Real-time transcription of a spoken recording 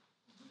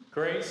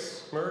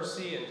Grace,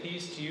 mercy, and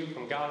peace to you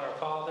from God our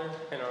Father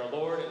and our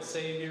Lord and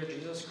Savior,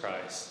 Jesus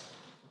Christ.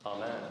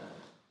 Amen.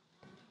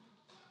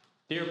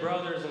 Dear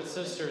brothers and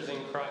sisters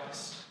in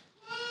Christ,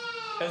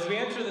 as we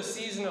enter the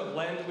season of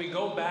Lent, we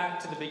go back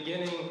to the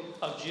beginning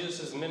of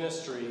Jesus'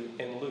 ministry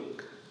in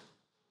Luke.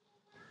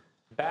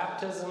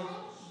 Baptism,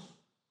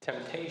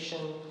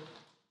 temptation,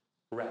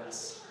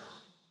 rest.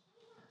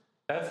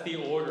 That's the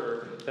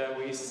order that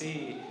we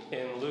see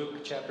in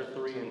Luke chapter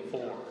 3 and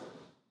 4.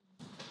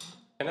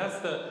 And that's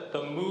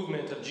the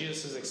movement of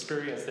Jesus'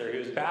 experience there. He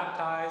was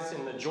baptized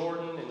in the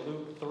Jordan in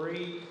Luke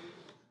 3.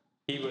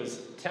 He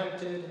was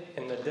tempted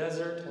in the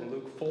desert in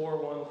Luke 4,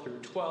 1 through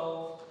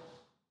 12.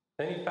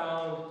 Then he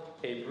found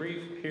a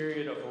brief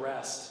period of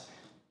rest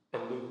in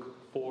Luke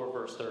 4,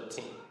 verse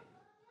 13.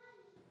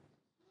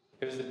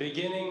 It was the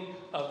beginning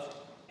of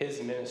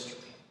his ministry.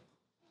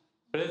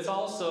 But it's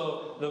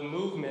also the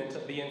movement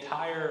of the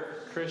entire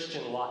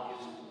Christian life.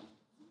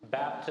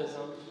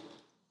 Baptism,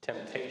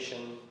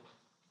 temptation,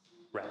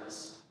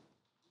 rest.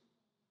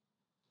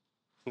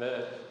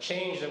 The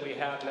change that we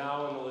have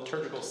now in the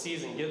liturgical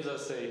season gives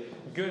us a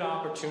good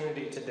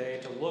opportunity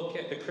today to look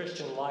at the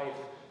Christian life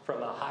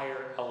from a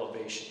higher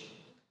elevation.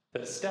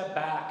 To step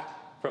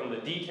back from the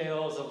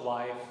details of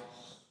life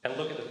and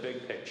look at the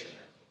big picture.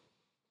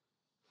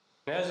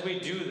 And as we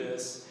do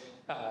this,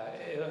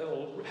 it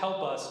will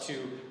help us to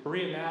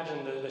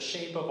reimagine the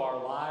shape of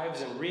our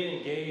lives and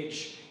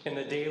re-engage in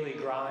the daily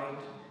grind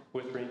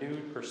with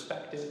renewed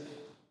perspective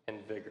and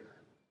vigor.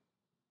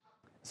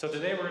 So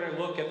today we're going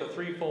to look at the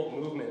threefold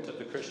movement of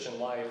the Christian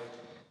life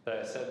that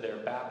I said there: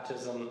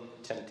 baptism,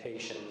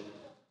 temptation,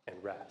 and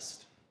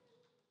rest.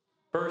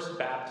 First,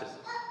 baptism.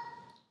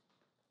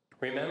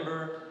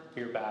 Remember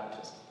your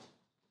baptism.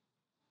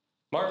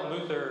 Martin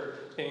Luther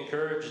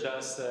encouraged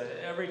us that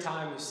every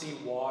time you see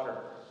water,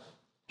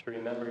 to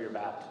remember your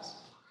baptism.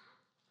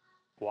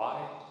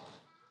 Why?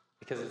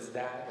 Because it's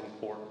that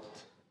important.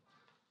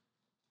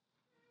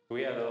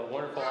 We had a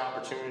wonderful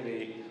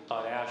opportunity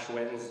on Ash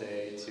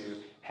Wednesday to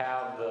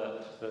have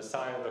the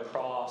sign of the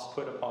cross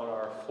put upon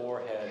our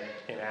forehead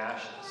in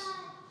ashes.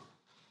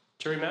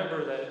 To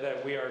remember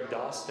that we are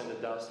dust, and to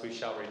dust we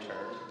shall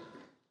return.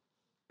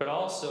 But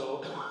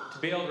also to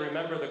be able to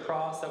remember the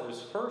cross that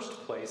was first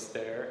placed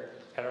there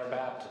at our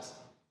baptism.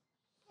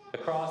 The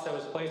cross that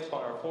was placed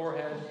upon our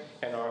forehead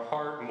and our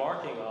heart,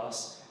 marking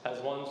us as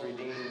ones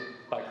redeemed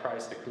by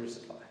Christ the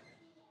crucified.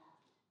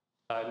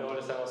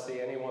 Notice I don't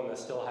see anyone that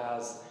still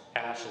has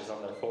ashes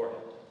on their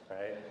forehead,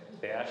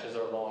 right? The ashes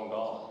are long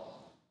gone.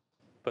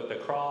 But the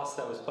cross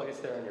that was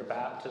placed there in your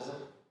baptism,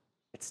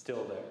 it's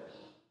still there.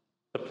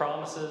 The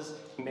promises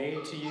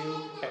made to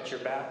you at your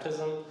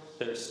baptism,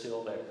 they're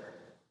still there.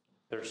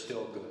 They're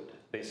still good.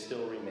 They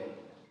still remain.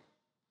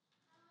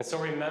 And so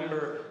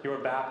remember your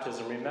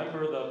baptism.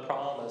 Remember the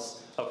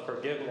promise of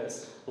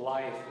forgiveness,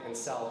 life, and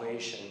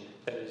salvation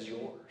that is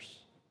yours.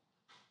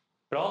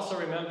 But also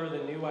remember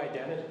the new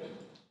identity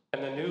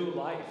and the new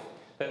life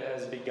that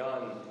has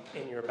begun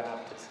in your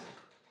baptism.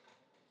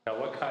 Now,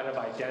 what kind of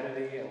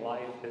identity and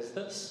life is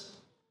this?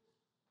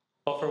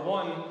 Well, for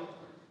one,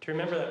 to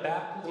remember that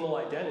baptismal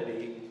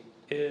identity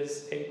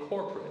is a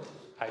corporate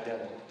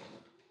identity.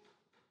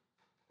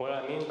 What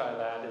I mean by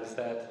that is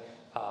that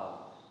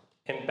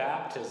in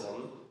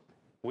baptism,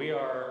 we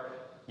are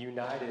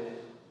united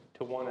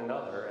to one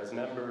another as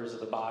members of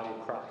the body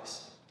of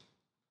Christ.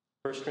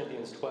 1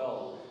 Corinthians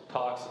 12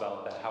 talks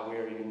about that, how we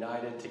are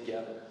united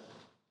together.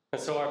 And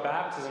so our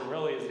baptism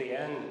really is the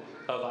end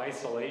of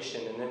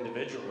isolation and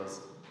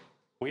individualism.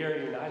 We are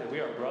united. We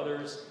are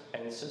brothers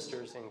and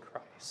sisters in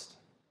Christ.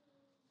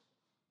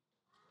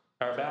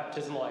 Our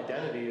baptismal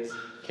identity is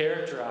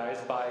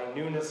characterized by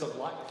newness of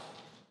life.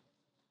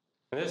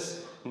 And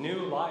this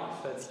new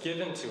life that's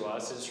given to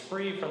us is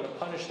free from the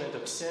punishment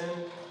of sin,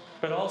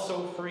 but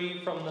also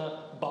free from the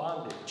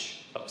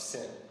bondage of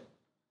sin.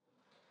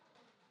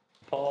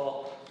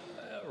 Paul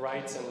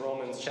writes in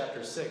Romans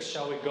chapter 6,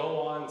 "Shall we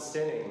go on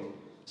sinning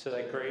so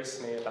that grace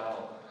may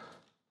abound?"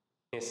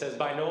 He says,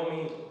 by no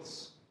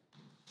means,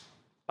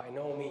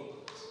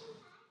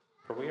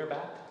 for we are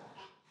baptized.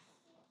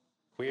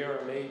 We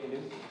are made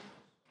new.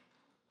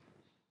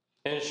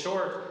 In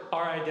short,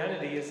 our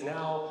identity is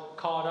now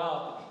caught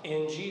up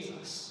in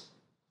Jesus.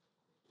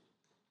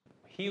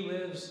 He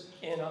lives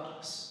in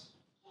us.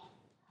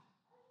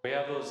 We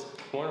have those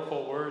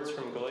wonderful words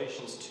from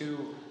Galatians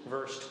 2,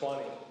 verse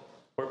 20,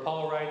 where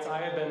Paul writes, "I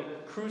have been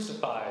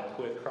crucified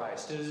with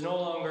Christ. It is no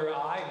longer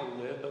I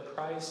who live, but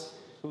Christ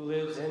who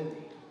lives in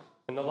me.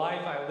 And the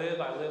life I live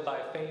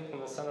by faith in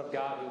the Son of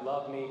God who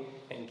loved me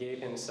and gave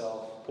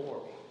himself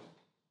for me."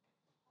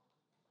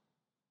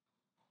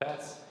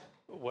 That's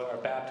what our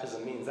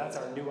baptism means. That's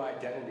our new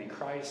identity,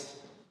 Christ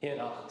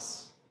in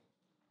us.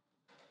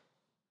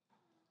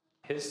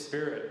 His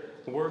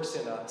Spirit works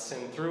in us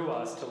and through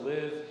us to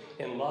live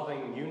in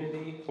loving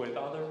unity with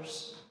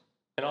others,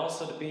 and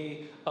also to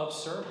be of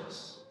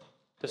service,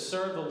 to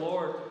serve the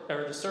Lord,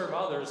 or to serve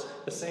others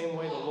the same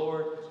way the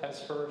Lord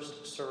has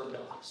first served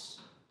us,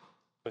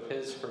 with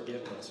his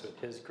forgiveness, with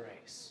his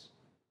grace.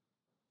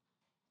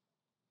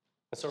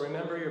 And so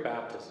remember your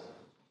baptism.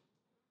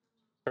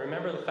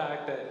 Remember the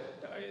fact that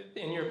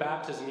in your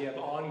baptism you have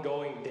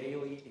ongoing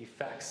daily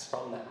effects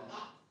from that.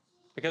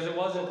 Because it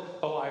wasn't,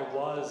 oh, I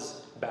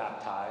was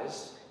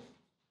baptized.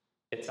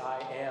 It's I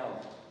am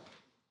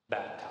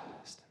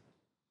baptized.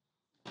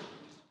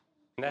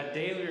 And that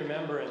daily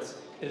remembrance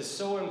is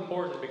so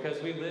important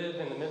because we live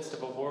in the midst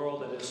of a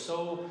world that is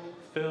so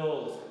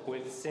filled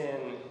with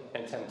sin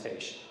and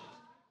temptation.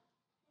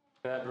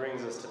 And that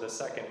brings us to the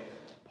second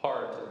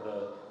part of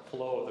the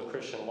flow of the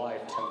Christian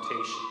life,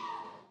 temptation.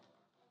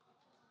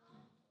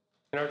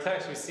 In our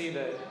text, we see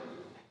that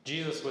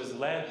Jesus was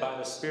led by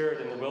the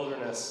Spirit in the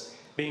wilderness,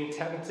 being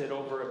tempted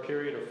over a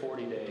period of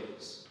 40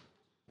 days.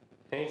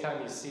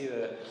 Anytime you see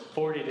the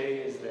 40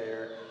 days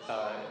there,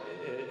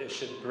 it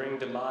should bring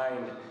to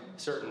mind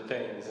certain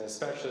things, and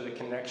especially the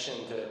connection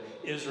to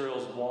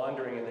Israel's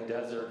wandering in the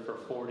desert for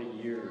 40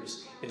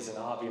 years is an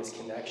obvious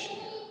connection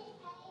here.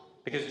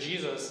 Because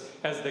Jesus,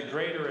 as the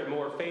greater and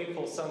more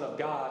faithful Son of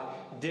God,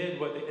 did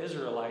what the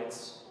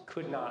Israelites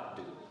could not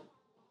do,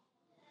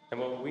 and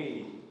what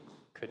we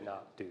could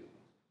not do.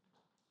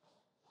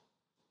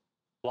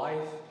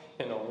 Life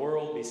in a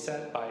world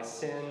beset by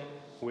sin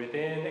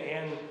within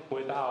and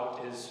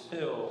without is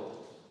filled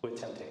with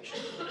temptation.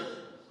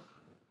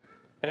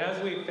 And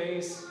as we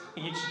face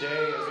each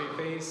day, as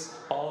we face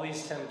all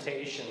these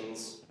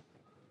temptations,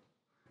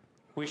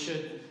 we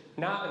should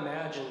not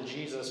imagine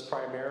Jesus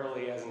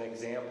primarily as an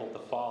example to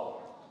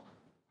follow.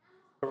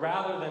 But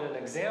rather than an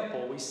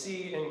example, we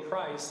see in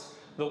Christ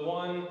the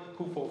one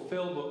who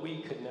fulfilled what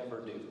we could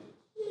never do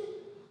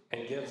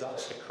and gives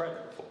us the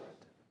credit for it.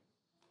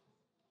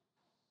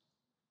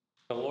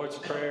 The Lord's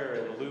Prayer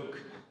in Luke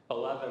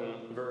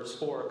 11, verse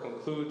 4,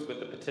 concludes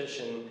with the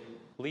petition,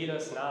 "Lead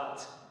us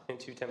not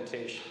into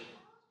temptation."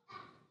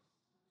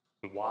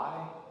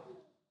 Why?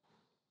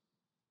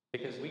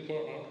 Because we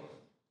can't handle it.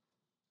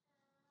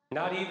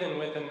 Not even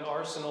with an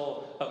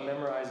arsenal of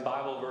memorized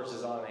Bible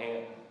verses on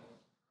hand.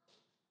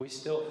 We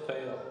still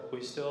fail.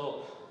 We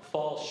still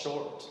fall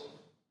short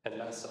and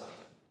mess up.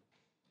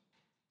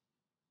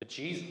 But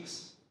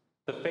Jesus,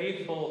 the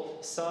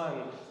faithful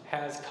Son,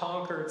 has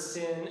conquered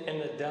sin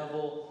and the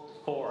devil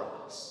for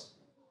us.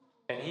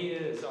 And he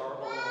is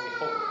our only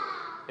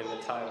hope in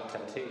the time of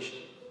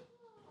temptation.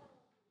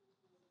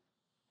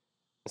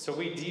 So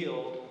we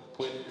deal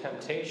with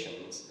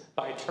temptations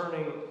by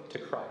turning to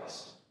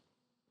Christ,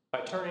 by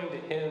turning to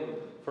him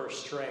for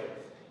strength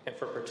and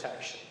for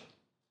protection.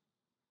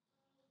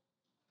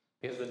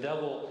 Because the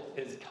devil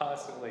is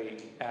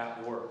constantly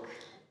at work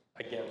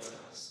against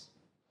us.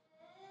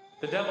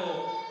 The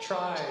devil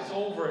tries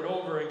over and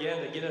over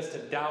again to get us to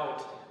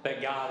doubt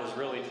that God is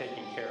really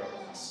taking care of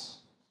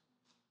us.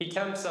 He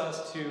tempts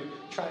us to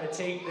try to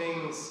take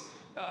things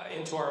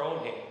into our own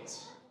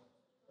hands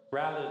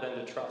rather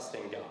than to trust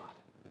in God.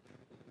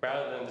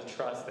 Rather than to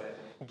trust that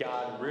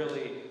God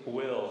really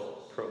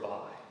will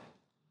provide.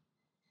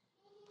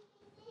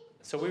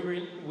 So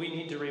we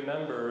need to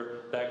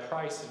remember that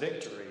Christ's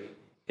victory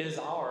is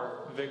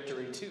our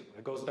victory too.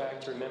 It goes back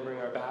to remembering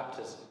our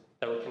baptism,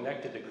 that we're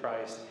connected to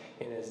Christ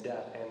in his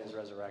death and his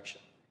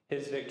resurrection.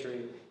 His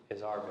victory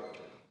is our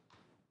victory.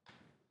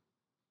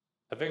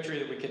 A victory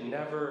that we could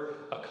never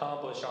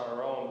accomplish on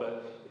our own,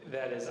 but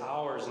that is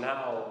ours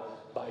now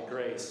by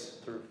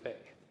grace through faith.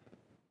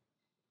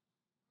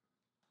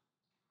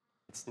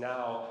 It's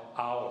now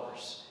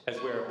ours as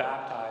we are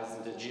baptized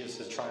into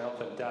Jesus'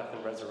 triumphant death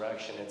and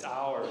resurrection. It's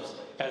ours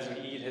as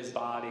we eat his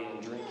body and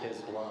drink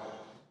his blood.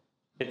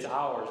 It's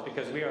ours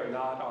because we are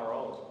not our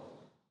own.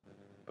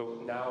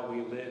 But now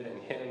we live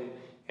in him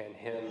and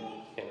him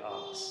in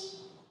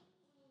us.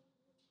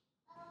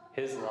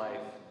 His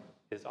life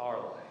is our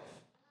life.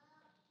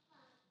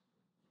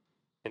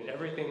 And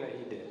everything that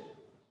he did,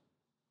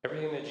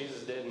 everything that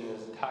Jesus did in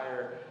his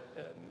entire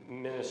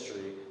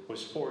ministry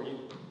was for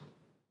you.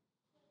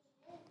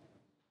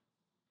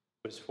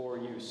 Was for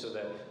you so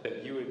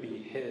that you would be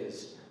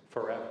his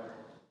forever.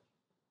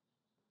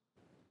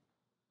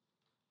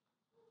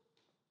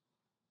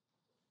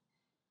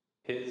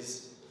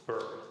 His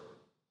birth,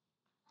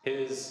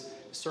 his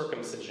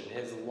circumcision,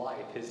 his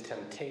life, his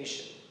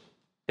temptation,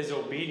 his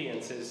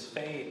obedience, his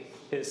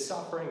faith, his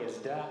suffering, his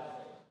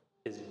death,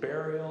 his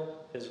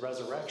burial, his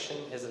resurrection,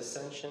 his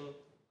ascension,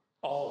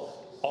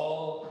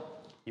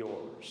 all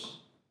yours.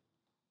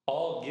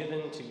 All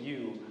given to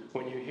you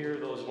when you hear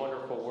those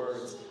wonderful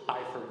words,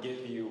 "I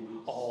forgive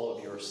you all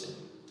of your sin."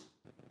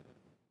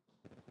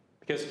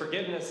 Because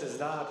forgiveness is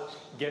not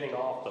getting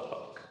off the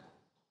hook.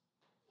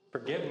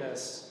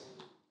 Forgiveness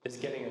is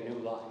getting a new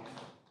life.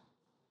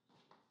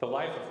 The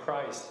life of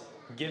Christ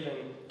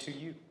given to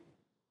you.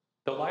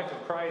 The life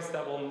of Christ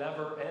that will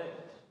never end.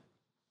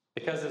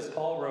 Because as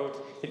Paul wrote,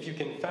 if you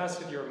confess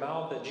with your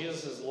mouth that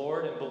Jesus is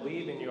Lord and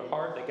believe in your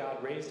heart that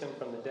God raised him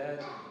from the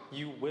dead,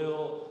 you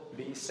will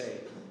be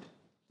saved.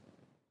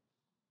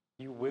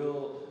 You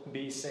will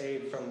be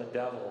saved from the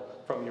devil,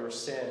 from your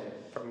sin,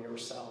 from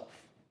yourself.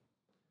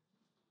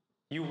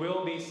 You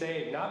will be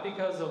saved, not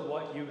because of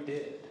what you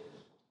did,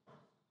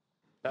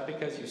 not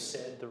because you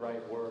said the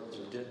right words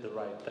or did the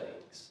right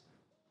things,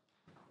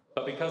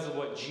 but because of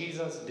what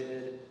Jesus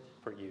did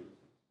for you.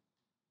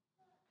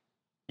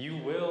 You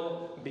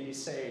will be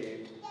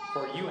saved,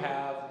 for you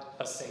have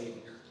a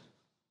Savior.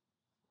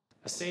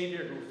 A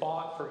Savior who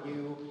fought for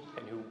you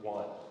and who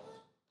won.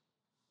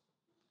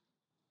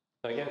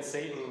 Again,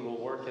 Satan will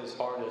work his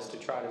hardest to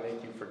try to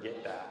make you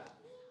forget that.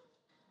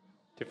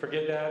 To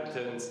forget that and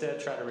to instead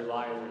try to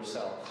rely on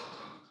yourself.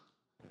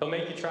 He'll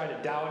make you try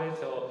to doubt it.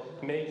 He'll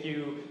make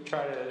you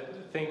try to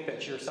think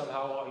that you're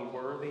somehow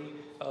unworthy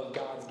of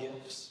God's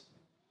gifts.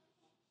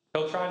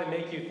 He'll try to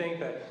make you think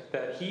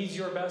that he's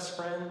your best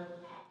friend,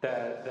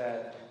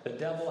 that the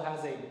devil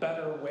has a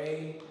better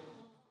way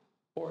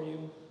for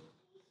you.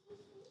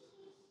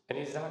 And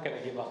he's not going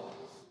to give up.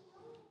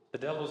 The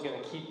devil's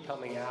going to keep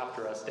coming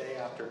after us day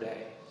after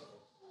day.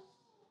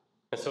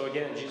 And so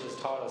again, Jesus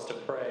taught us to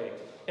pray,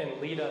 and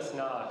lead us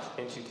not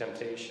into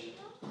temptation.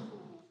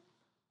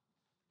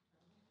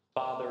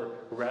 Father,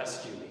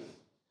 rescue me,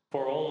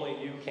 for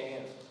only you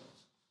can.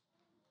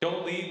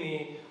 Don't leave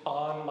me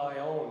on my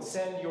own.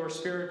 Send your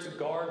Spirit to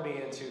guard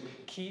me and to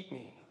keep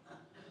me.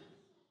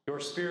 Your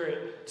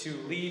Spirit to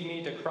lead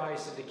me to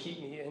Christ and to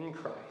keep me in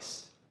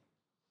Christ.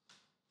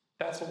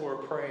 That's what we're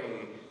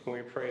praying when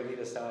we pray, lead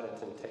us not in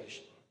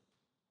temptation.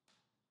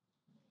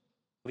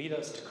 Lead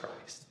us to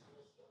Christ.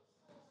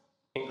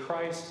 In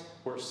Christ,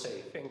 we're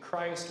safe. In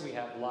Christ, we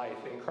have life.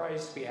 In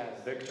Christ, we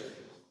have victory.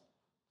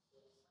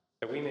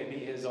 That we may be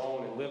his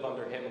own and live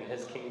under him in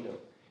his kingdom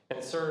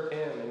and serve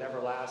him in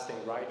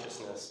everlasting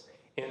righteousness,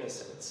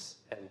 innocence,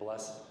 and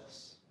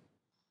blessedness.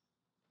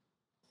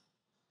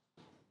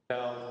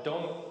 Now,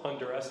 don't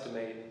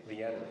underestimate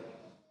the enemy,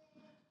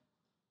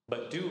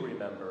 but do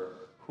remember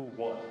who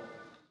won.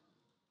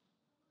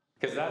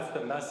 Because that's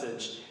the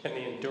message and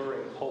the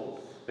enduring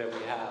hope that we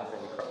have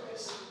in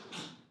Christ.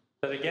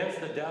 That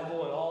against the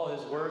devil and all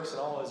his works and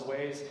all his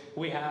ways,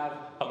 we have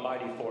a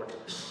mighty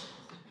fortress,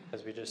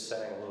 as we just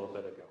sang a little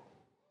bit ago.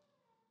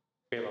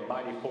 We have a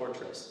mighty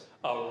fortress,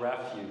 a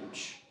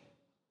refuge,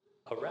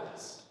 a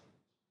rest.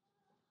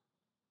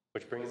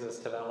 Which brings us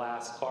to that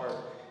last part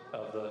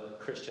of the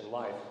Christian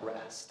life,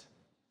 rest.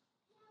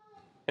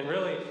 And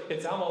really,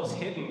 it's almost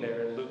hidden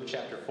there in Luke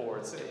chapter 4.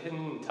 It's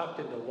hidden, tucked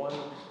into one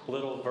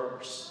little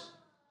verse.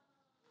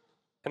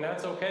 And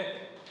that's okay.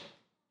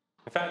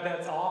 In fact,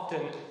 that's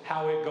often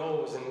how it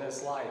goes in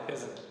this life,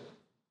 isn't it?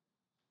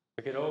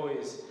 We could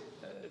always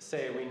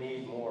say we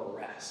need more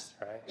rest,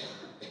 right?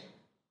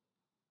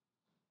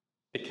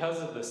 Because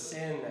of the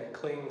sin that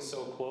clings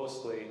so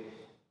closely,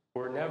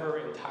 we're never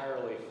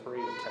entirely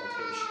free of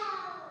temptation.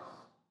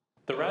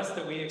 The rest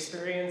that we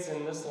experience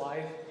in this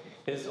life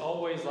is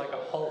always like a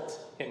halt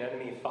in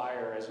enemy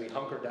fire as we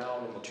hunker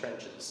down in the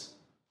trenches.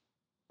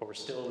 But we're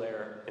still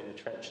there in the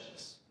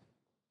trenches.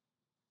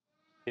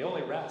 The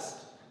only rest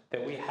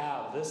that we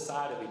have this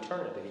side of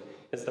eternity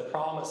is the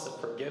promise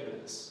of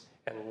forgiveness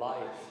and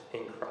life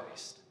in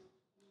Christ.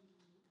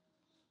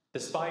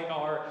 Despite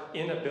our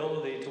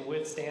inability to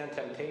withstand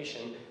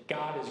temptation,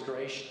 God is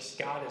gracious.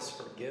 God is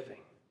forgiving.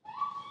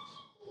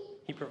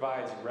 He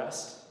provides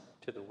rest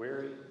to the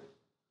weary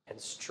and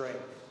strength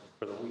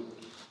for the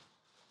weak.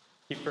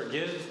 He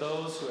forgives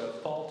those who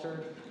have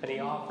faltered, and he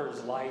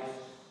offers life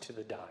to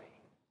the dying.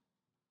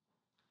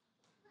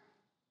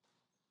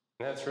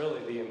 And that's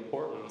really the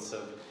importance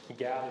of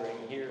gathering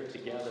here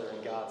together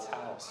in God's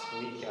house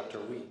week after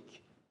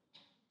week.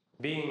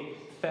 Being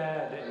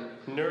fed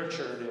and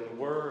nurtured in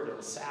word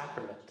and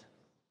sacrament.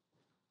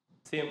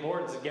 It's the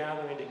importance of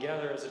gathering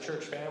together as a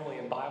church family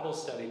in Bible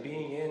study,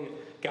 being in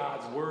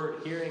God's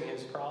word, hearing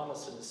his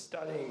promises,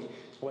 studying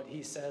what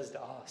he says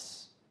to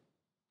us.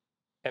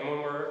 And when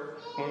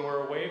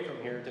we're away from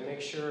here, to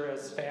make sure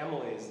as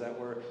families that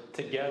we're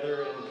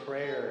together in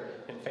prayer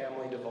and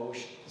family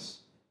devotions,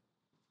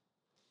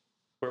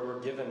 where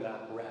we're given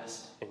that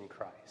rest in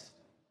Christ,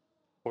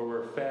 where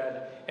we're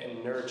fed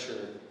and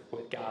nurtured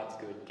with God's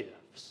good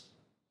gifts.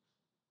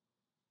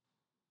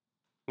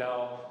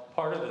 Now,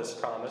 part of this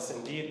promise,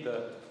 indeed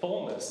the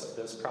fullness of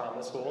this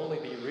promise, will only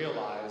be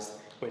realized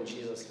when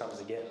Jesus comes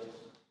again.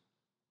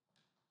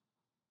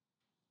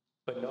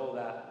 But know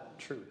that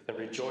truth and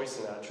rejoice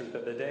in that truth,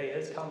 that the day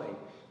is coming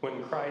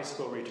when Christ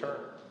will return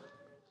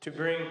to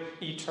bring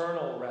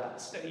eternal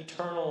rest,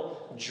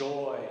 eternal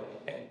joy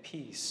and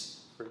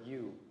peace for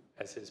you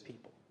as his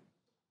people.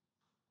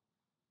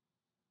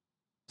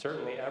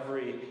 Certainly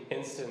every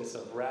instance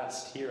of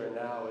rest here and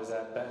now is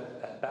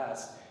at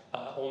best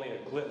only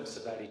a glimpse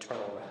of that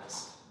eternal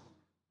rest.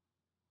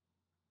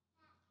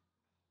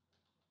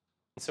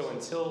 And so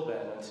until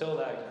then, until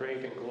that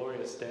great and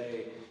glorious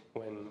day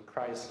when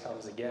Christ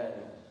comes again,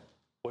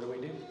 what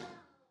do?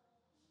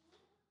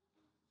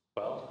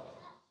 Well,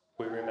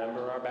 we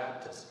remember our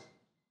baptism.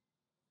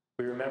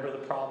 We remember the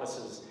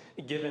promises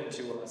given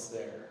to us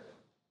there.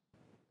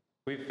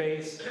 We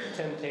face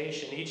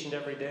temptation each and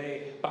every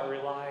day by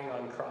relying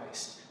on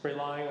Christ,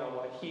 relying on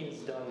what he has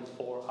done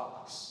for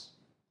us.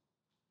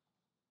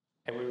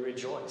 And we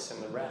rejoice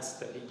in the rest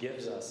that he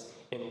gives us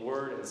in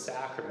word and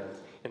sacrament,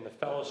 in the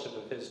fellowship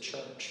of his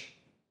church,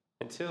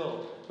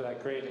 until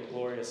that great and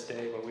glorious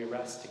day when we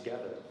rest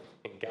together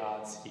in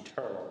God's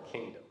eternal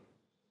kingdom.